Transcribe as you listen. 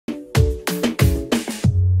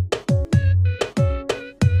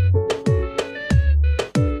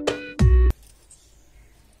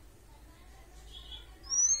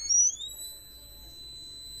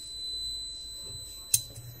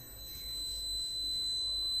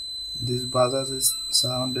This buzzes is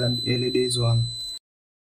sound and LED is on.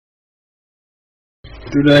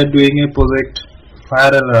 Today I am doing a project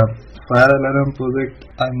fire alarm. Fire alarm project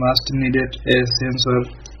I must needed a sensor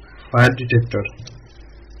fire detector.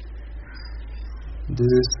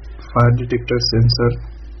 This is fire detector sensor.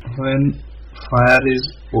 When fire is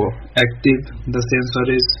active, the sensor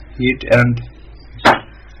is hit and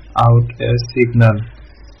out a signal.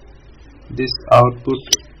 This output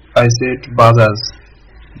I set buzzes,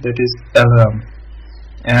 that is alarm,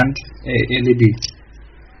 and a LED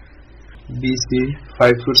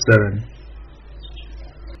BC547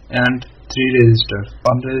 and 3 resistor.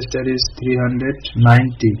 One resistor is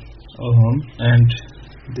 390 ohm and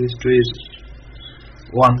this two is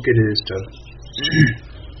 1K resistor.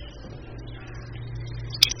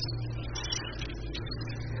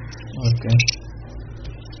 Okay.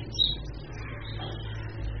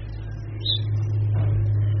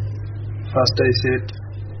 First I set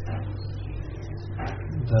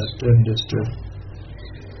the transistor.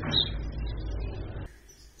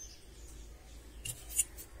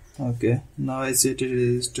 Okay, now I set a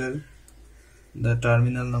resistor, the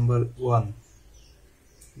terminal number 1.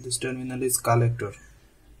 This terminal is collector.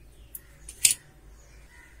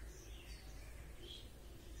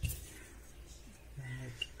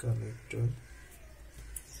 Collector.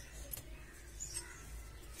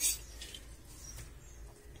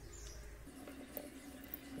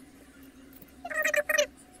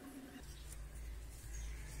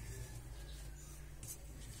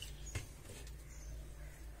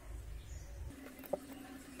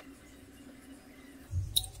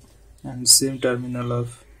 And same terminal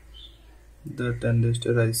of the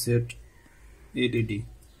transistor I set LED.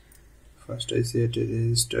 First I set a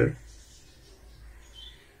resistor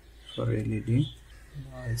for LED.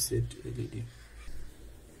 Now I set LED.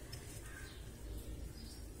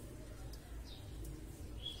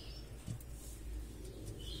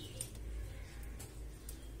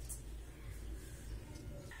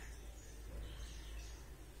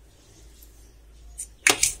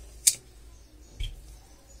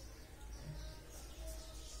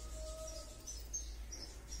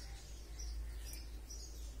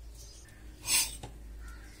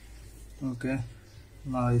 Okay,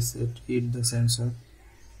 now I hit the sensor.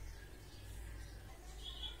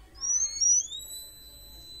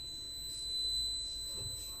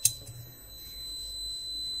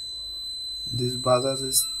 This buzzes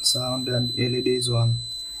is sound and LED is on.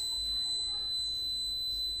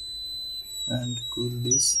 And cool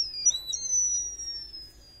this.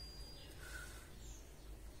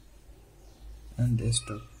 And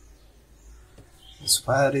stop. This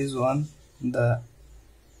fire is on. The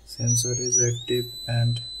sensor is active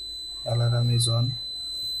and alarm is on.